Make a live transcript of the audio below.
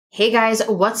Hey guys,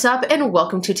 what's up and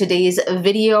welcome to today's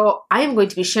video. I am going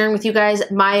to be sharing with you guys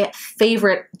my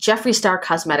favorite Jeffree Star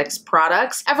Cosmetics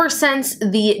products. Ever since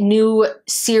the new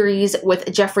series with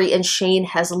Jeffree and Shane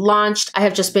has launched, I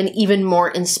have just been even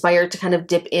more inspired to kind of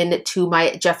dip into my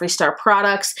Jeffree Star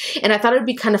products, and I thought it would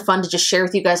be kind of fun to just share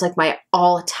with you guys like my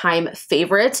all-time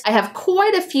favorites. I have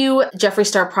quite a few Jeffree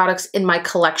Star products in my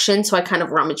collection, so I kind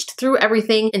of rummaged through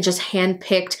everything and just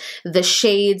handpicked the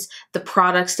shades, the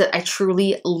products that I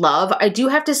truly love. I do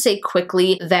have to say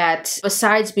quickly that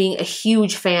besides being a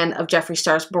huge fan of Jeffree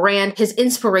Star's brand, his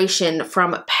inspiration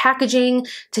from packaging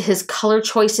to his color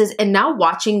choices, and now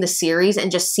watching the series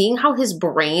and just seeing how his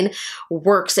brain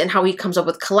works and how he comes up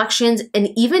with collections, and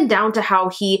even down to how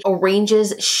he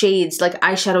arranges shades like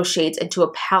eyeshadow shades into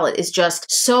a palette is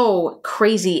just so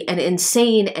crazy and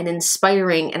insane and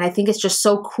inspiring. And I think it's just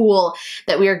so cool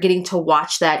that we are getting to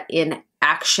watch that in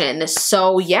action.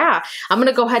 So yeah, I'm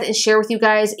gonna go ahead and share with you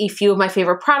guys a few of my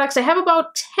favorite products. I have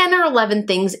about 10 or 11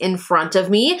 things in front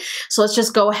of me. So let's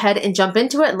just go ahead and jump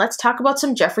into it and let's talk about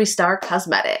some Jeffree Star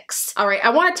Cosmetics. All right, I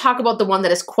wanna talk about the one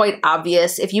that is quite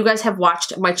obvious. If you guys have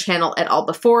watched my channel at all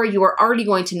before, you are already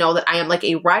going to know that I am like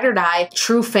a ride or die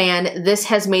true fan. This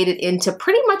has made it into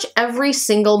pretty much every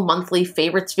single monthly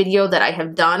favorites video that I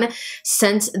have done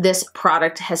since this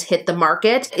product has hit the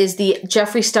market. It is the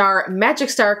Jeffree Star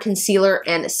Magic Star Concealer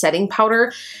and Setting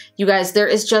Powder. You guys, there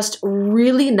is just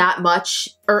really not much,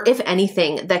 or if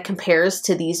anything, that compares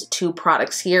to these two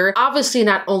products here. Obviously,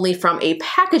 not only from a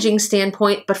packaging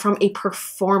standpoint, but from a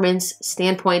performance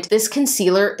standpoint. This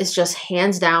concealer is just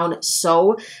hands down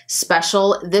so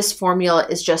special. This formula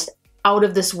is just out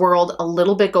of this world. A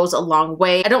little bit goes a long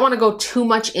way. I don't want to go too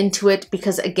much into it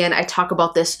because, again, I talk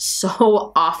about this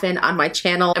so often on my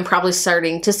channel. I'm probably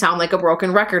starting to sound like a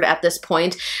broken record at this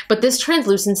point, but this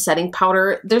translucent setting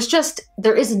powder,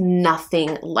 there is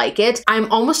nothing like it.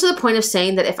 I'm almost to the point of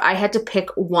saying that if I had to pick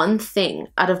one thing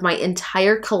out of my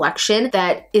entire collection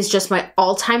that is just my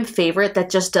all-time favorite,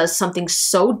 that just does something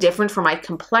so different for my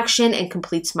complexion and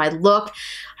completes my look,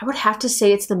 I would have to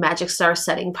say it's the Magic Star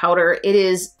Setting Powder. It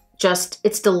is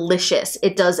it's delicious.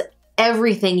 It does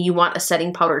everything you want a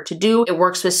setting powder to do. It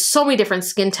works with so many different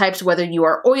skin types, whether you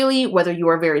are oily, whether you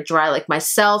are very dry like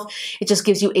myself. It just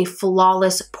gives you a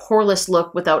flawless, poreless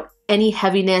look without any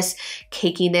heaviness,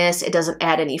 cakiness. It doesn't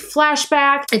add any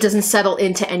flashback. It doesn't settle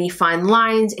into any fine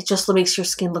lines. It just makes your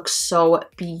skin look so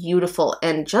beautiful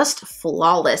and just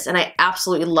flawless. And I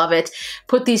absolutely love it.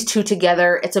 Put these two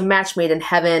together. It's a match made in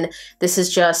heaven. This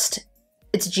is just,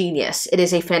 it's genius. It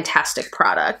is a fantastic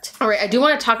product. All right, I do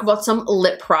want to talk about some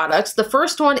lip products. The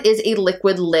first one is a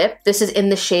liquid lip. This is in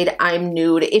the shade I'm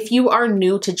Nude. If you are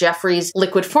new to Jeffree's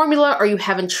liquid formula or you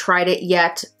haven't tried it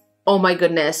yet, oh my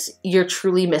goodness, you're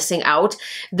truly missing out.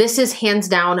 This is hands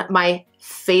down my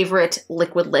favorite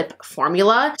liquid lip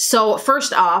formula. So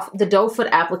first off, the doe foot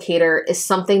applicator is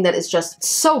something that is just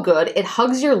so good. It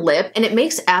hugs your lip and it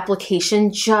makes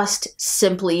application just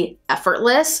simply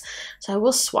effortless. So I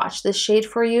will swatch this shade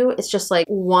for you. It's just like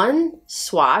one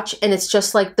swatch and it's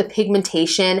just like the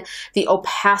pigmentation, the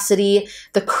opacity,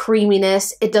 the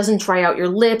creaminess. It doesn't dry out your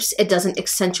lips. It doesn't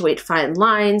accentuate fine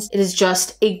lines. It is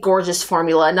just a gorgeous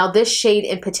formula. Now this shade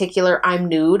in particular, I'm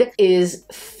Nude, is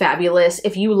fabulous.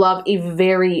 If you love a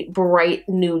very bright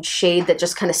nude shade that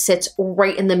just kind of sits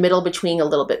right in the middle between a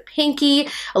little bit pinky,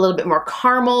 a little bit more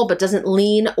caramel, but doesn't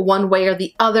lean one way or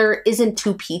the other, isn't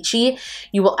too peachy,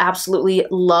 you will absolutely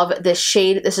love this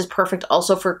shade. This is perfect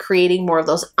also for creating more of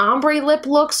those ombre lip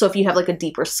looks. So if you have like a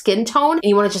deeper skin tone and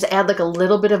you want to just add like a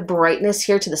little bit of brightness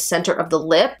here to the center of the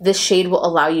lip, this shade will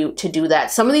allow you to do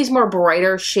that. Some of these more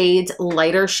brighter shades,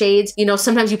 lighter shades, you know,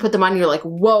 sometimes you put them on and you're like,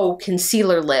 whoa,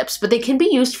 concealer lips, but they can be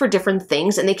used for different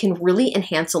things and they can really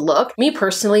enhance a look. Me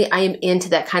personally, I am into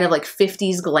that kind of like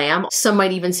 50s glam. Some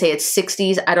might even say it's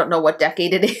 60s. I don't know what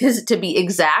decade it is to be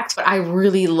exact, but I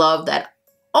really love that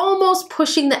almost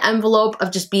pushing the envelope of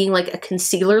just being like a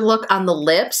concealer look on the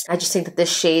lips. I just think that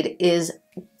this shade is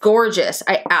gorgeous.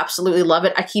 I absolutely love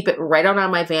it. I keep it right on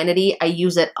my vanity. I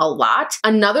use it a lot.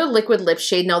 Another liquid lip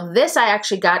shade. Now this I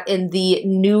actually got in the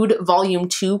Nude Volume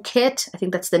 2 kit. I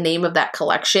think that's the name of that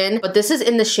collection. But this is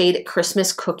in the shade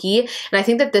Christmas Cookie. And I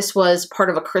think that this was part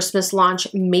of a Christmas launch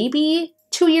maybe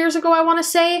 2 years ago, I want to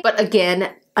say. But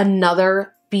again,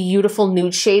 another beautiful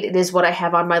nude shade. It is what I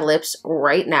have on my lips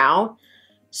right now.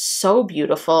 So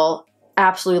beautiful.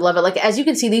 Absolutely love it. Like, as you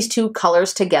can see, these two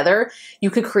colors together, you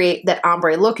could create that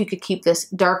ombre look. You could keep this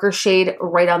darker shade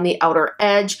right on the outer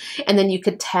edge, and then you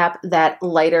could tap that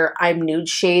lighter I'm Nude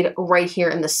shade right here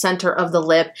in the center of the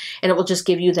lip, and it will just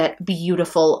give you that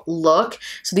beautiful look.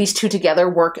 So these two together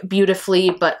work beautifully,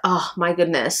 but oh my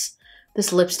goodness.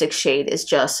 This lipstick shade is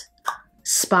just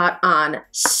spot on.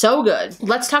 So good.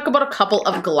 Let's talk about a couple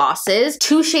of glosses.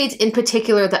 Two shades in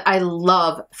particular that I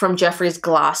love from Jeffree's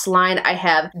gloss line. I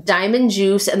have Diamond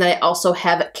Juice and then I also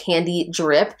have Candy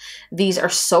Drip. These are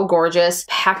so gorgeous.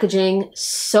 Packaging,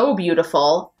 so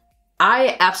beautiful.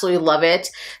 I absolutely love it.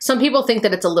 Some people think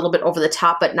that it's a little bit over the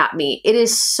top, but not me. It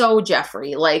is so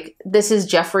Jeffree. Like, this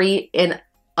is Jeffree in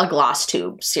a gloss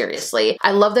tube, seriously.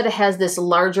 I love that it has this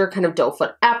larger kind of doe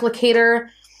foot applicator.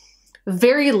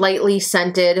 Very lightly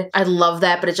scented. I love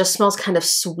that, but it just smells kind of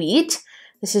sweet.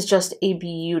 This is just a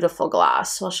beautiful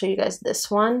gloss. So I'll show you guys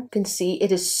this one. You can see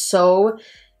it is so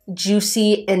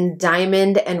juicy and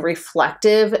diamond and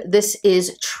reflective. This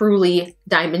is truly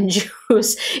diamond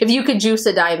juice. If you could juice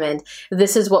a diamond,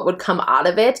 this is what would come out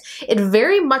of it. It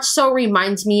very much so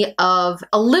reminds me of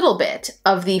a little bit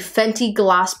of the Fenty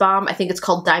Gloss Bomb. I think it's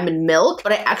called Diamond Milk,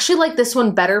 but I actually like this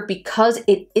one better because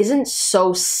it isn't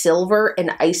so silver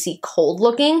and icy cold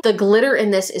looking. The glitter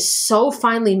in this is so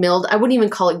finely milled. I wouldn't even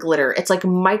call it glitter. It's like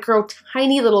micro,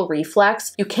 tiny little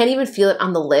reflex. You can't even feel it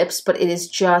on the lips, but it is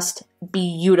just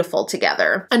beautiful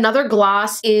together. Another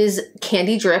gloss is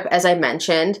Candy Drip, as I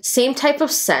mentioned. Same type of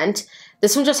scent.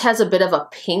 This one just has a bit of a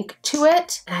pink to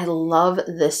it. And I love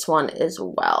this one as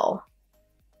well.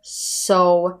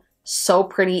 So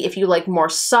pretty. If you like more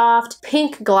soft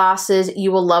pink glosses,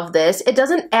 you will love this. It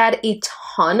doesn't add a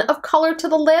ton of color to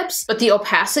the lips, but the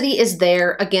opacity is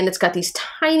there. Again, it's got these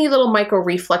tiny little micro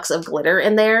reflex of glitter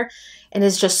in there. And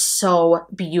it's just so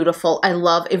beautiful. I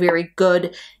love a very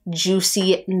good,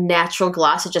 juicy, natural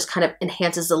gloss. It just kind of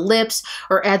enhances the lips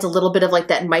or adds a little bit of like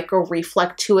that micro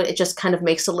reflect to it. It just kind of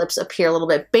makes the lips appear a little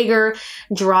bit bigger,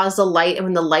 draws the light, and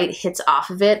when the light hits off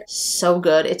of it, so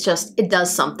good. It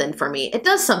does something for me. It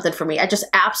does something for me. I just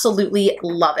absolutely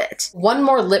love it. One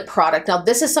more lip product. Now,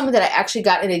 this is something that I actually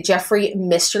got in a Jeffree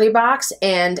mystery box,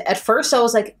 and at first I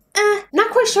was like,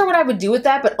 not quite sure what I would do with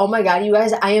that, but oh my god, you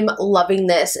guys, I am loving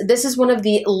this. This is one of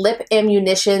the lip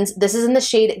ammunitions. This is in the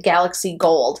shade Galaxy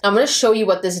Gold. I'm going to show you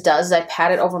what this does. I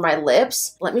pat it over my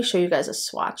lips. Let me show you guys a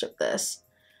swatch of this.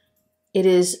 It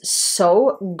is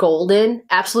so golden.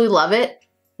 Absolutely love it.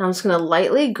 I'm just going to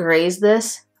lightly graze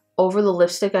this over the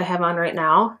lipstick I have on right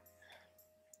now.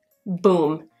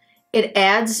 Boom. It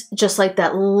adds just like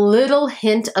that little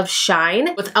hint of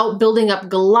shine without building up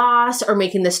gloss or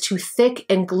making this too thick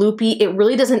and gloopy. It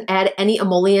really doesn't add any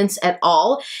emollients at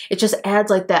all. It just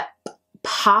adds like that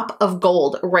pop of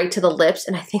gold right to the lips,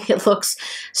 and I think it looks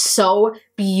so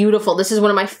beautiful. This is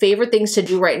one of my favorite things to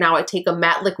do right now. I take a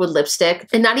matte liquid lipstick,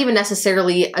 and not even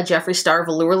necessarily a Jeffree Star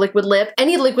Velour liquid lip,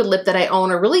 any liquid lip that I own,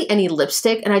 or really any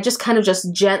lipstick, and I just kind of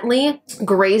just gently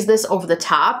graze this over the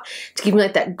top to give me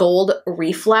like that gold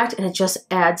reflect, and it just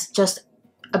adds just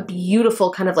a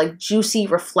beautiful kind of like juicy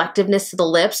reflectiveness to the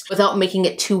lips without making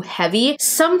it too heavy.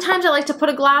 Sometimes I like to put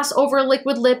a gloss over a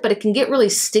liquid lip, but it can get really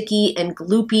sticky and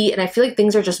gloopy, and I feel like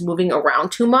things are just moving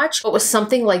around too much. But with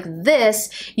something like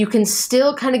this, you can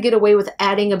still kind of get away with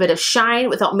adding a bit of shine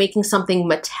without making something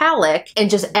metallic and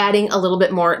just adding a little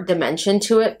bit more dimension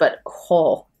to it. But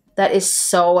oh, that is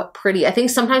so pretty. I think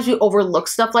sometimes we overlook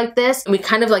stuff like this and we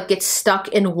kind of like get stuck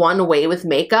in one way with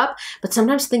makeup, but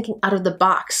sometimes thinking out of the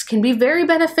box can be very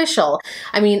beneficial.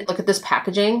 I mean, look at this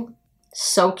packaging.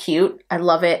 So cute. I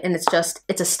love it. And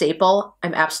it's a staple.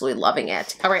 I'm absolutely loving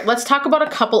it. All right, let's talk about a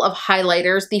couple of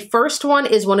highlighters. The first one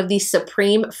is one of the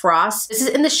Supreme Frosts. This is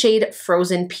in the shade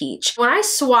Frozen Peach. When I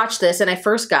swatched this and I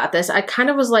first got this, I kind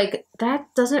of was like,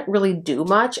 that doesn't really do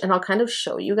much. And I'll kind of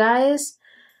show you guys.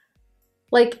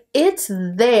 Like, it's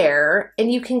there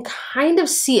and you can kind of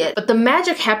see it, but the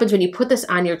magic happens when you put this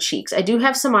on your cheeks. I do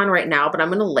have some on right now, but I'm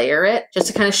gonna layer it just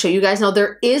to kind of show you guys. Now,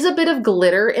 there is a bit of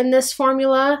glitter in this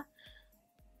formula,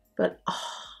 but oh,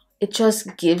 it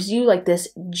just gives you like this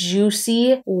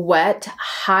juicy, wet,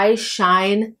 high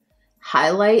shine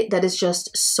highlight that is just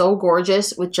so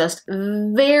gorgeous with just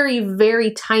very,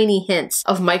 very tiny hints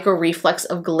of micro reflex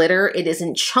of glitter. It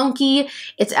isn't chunky.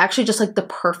 It's actually just like the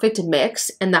perfect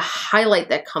mix. And the highlight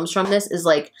that comes from this is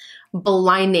like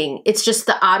blinding. It's just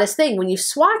the oddest thing. When you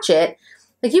swatch it,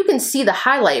 like you can see the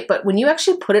highlight, but when you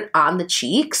actually put it on the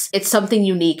cheeks, it's something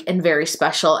unique and very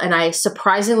special. And I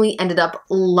surprisingly ended up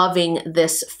loving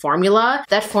this formula.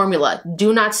 That formula,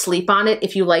 do not sleep on it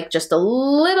if you like just a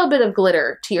little bit of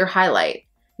glitter to your highlight.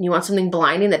 You want something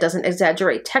blinding that doesn't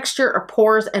exaggerate texture or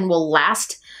pores and will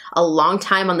last a long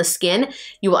time on the skin,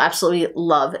 you will absolutely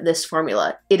love this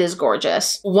formula. It is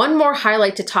gorgeous. One more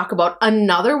highlight to talk about,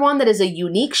 another one that is a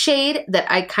unique shade that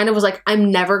I kind of was like,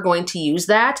 I'm never going to use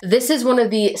that. This is one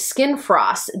of the Skin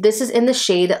Frosts. This is in the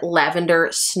shade Lavender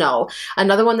Snow.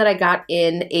 Another one that I got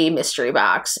in a mystery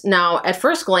box. Now, at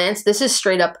first glance, this is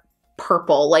straight up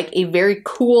purple, like a very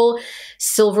cool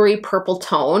silvery purple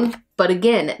tone. But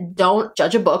again, don't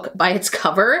judge a book by its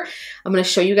cover. I'm gonna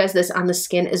show you guys this on the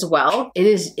skin as well. It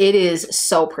is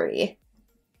so pretty.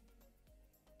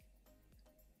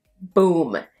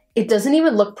 Boom. It doesn't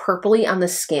even look purpley on the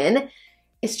skin.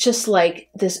 It's just like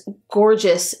this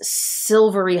gorgeous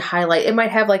silvery highlight. It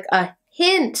might have like a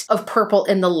hint of purple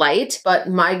in the light, but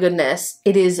my goodness,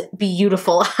 it is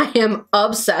beautiful. I am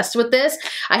obsessed with this.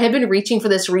 I have been reaching for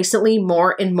this recently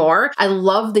more and more. I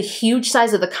love the huge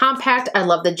size of the compact. I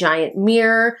love the giant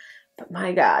mirror. But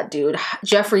my God, dude,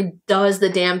 Jeffree does the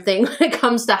damn thing when it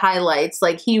comes to highlights.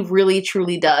 Like, he really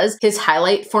truly does. His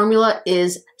highlight formula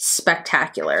is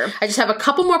spectacular. I just have a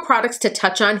couple more products to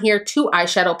touch on here, 2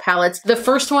 eyeshadow palettes. The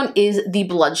first one is the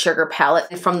Blood Sugar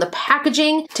palette. From the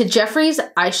packaging to Jeffree's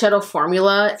eyeshadow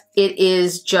formula, it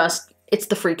is just, it's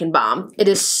the freaking bomb. It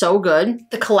is so good.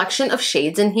 The collection of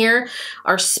shades in here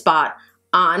are spot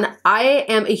on. I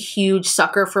am a huge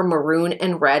sucker for maroon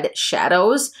and red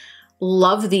shadows.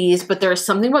 Love these, but there is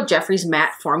something about Jeffree's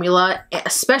matte formula,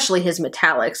 especially his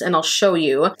metallics, and I'll show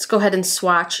you. Let's go ahead and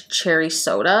swatch Cherry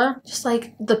Soda. Just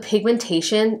like the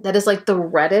pigmentation, that is like the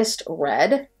reddest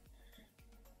red.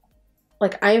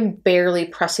 Like, I am barely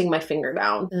pressing my finger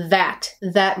down. That,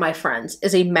 my friends,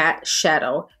 is a matte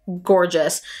shadow.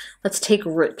 Gorgeous. Let's take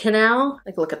Root Canal.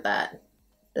 Like, look at that.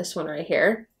 This one right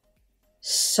here.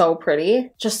 So pretty.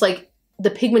 Just like the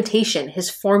pigmentation,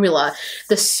 his formula,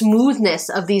 the smoothness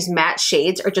of these matte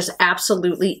shades are just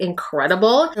absolutely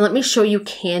incredible. And let me show you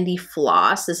Candy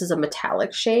Floss. This is a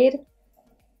metallic shade.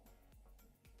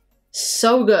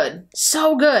 So good.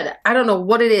 So good. I don't know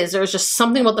what it is. There's just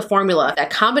something about the formula. That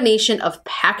combination of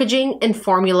packaging and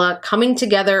formula coming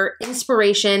together,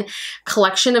 inspiration,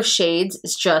 collection of shades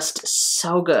is just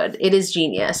so good. It is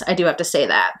genius. I do have to say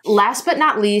that. Last but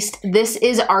not least, this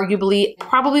is arguably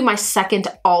probably my second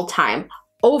all-time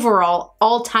overall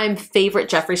all-time favorite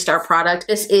Jeffree Star product.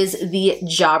 This is the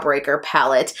Jawbreaker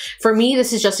palette. For me,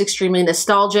 this is just extremely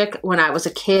nostalgic. When I was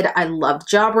a kid, I loved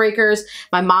Jawbreakers.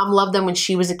 My mom loved them when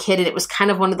she was a kid, and it was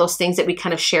kind of one of those things that we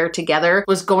kind of shared together,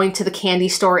 was going to the candy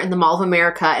store in the Mall of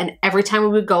America, and every time we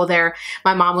would go there,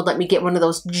 my mom would let me get one of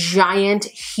those giant,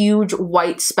 huge,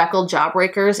 white speckled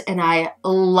Jawbreakers, and I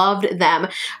loved them.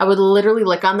 I would literally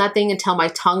lick on that thing until my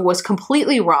tongue was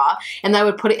completely raw, and then I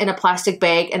would put it in a plastic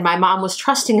bag, and my mom was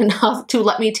trusting enough to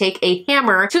let me take a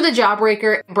hammer to the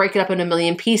Jawbreaker and break it up in a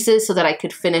million pieces so that I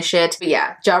could finish it. But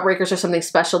yeah, Jawbreakers are something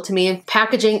special to me.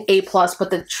 Packaging A+, but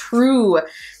the true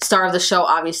star of the show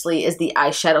obviously is the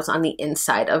eyeshadows on the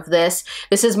inside of this.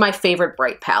 This is my favorite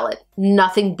bright palette.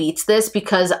 Nothing beats this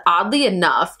because oddly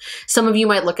enough, some of you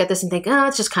might look at this and think, oh,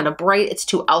 it's just kind of bright, it's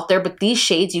too out there, but these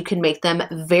shades, you can make them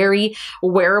very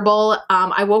wearable.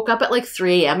 I woke up at like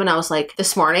 3 a.m. and I was like,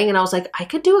 this morning, and I was like, I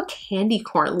could do a candy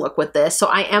corn look with this. So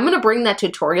I am gonna bring that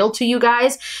tutorial to you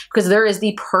guys because there is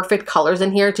the perfect colors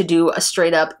in here to do a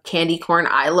straight up candy corn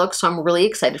eye look. So I'm really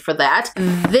excited for that.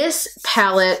 This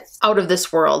palette, out of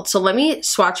this world. So let me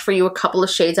swatch for you a couple of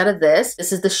shades out of this.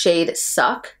 This is the shade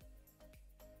Suck.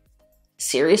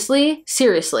 Seriously?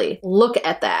 Seriously, look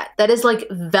at that. That is like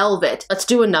velvet. Let's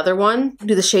do another one.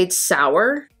 Do the shade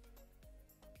Sour.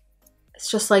 It's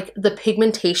just like the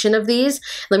pigmentation of these.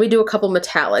 Let me do a couple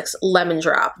metallics. Lemon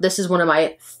Drop. This is one of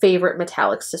my favorite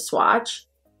metallics to swatch.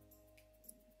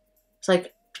 It's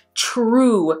like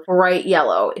true bright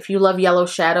yellow. If you love yellow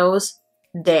shadows,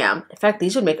 damn. In fact,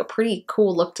 these would make a pretty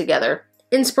cool look together.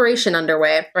 Inspiration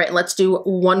underway. All right, let's do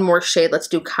one more shade. Let's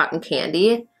do Cotton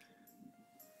Candy.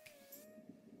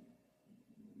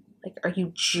 Like, are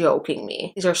you joking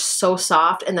me? These are so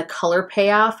soft, and the color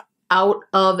payoff out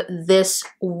of this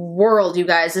world, you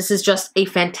guys. This is just a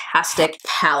fantastic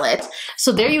palette.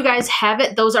 So there you guys have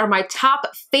it. Those are my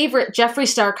top favorite Jeffree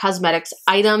Star Cosmetics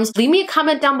items. Leave me a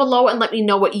comment down below and let me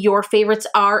know what your favorites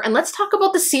are. And let's talk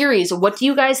about the series. What do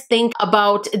you guys think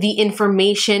about the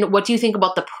information? What do you think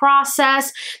about the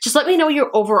process? Just let me know your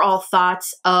overall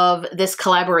thoughts of this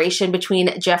collaboration between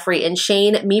Jeffree and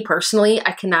Shane. Me personally,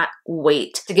 I cannot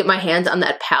wait to get my hands on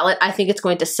that palette. I think it's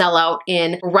going to sell out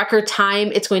in record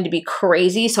time. It's going to be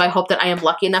crazy. So I hope that I am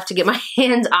lucky enough to get my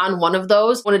hands on one of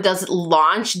those when it does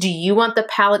launch. Do you want the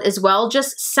palette as well?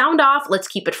 Just sound off. Let's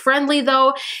keep it friendly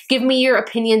though. Give me your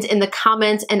opinions in the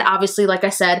comments. And obviously, like I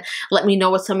said, let me know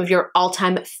what some of your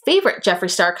all-time favorite Jeffree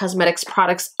Star Cosmetics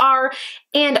products are.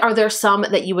 And are there some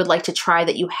that you would like to try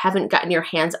that you haven't gotten your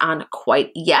hands on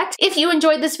quite yet? If you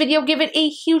enjoyed this video, give it a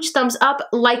huge thumbs up,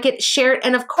 like it, share it,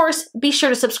 and of course, be sure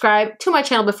to subscribe to my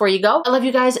channel before you go. I love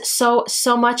you guys so,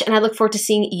 so much, and I look forward to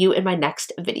seeing you in my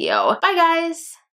next video. Bye, guys!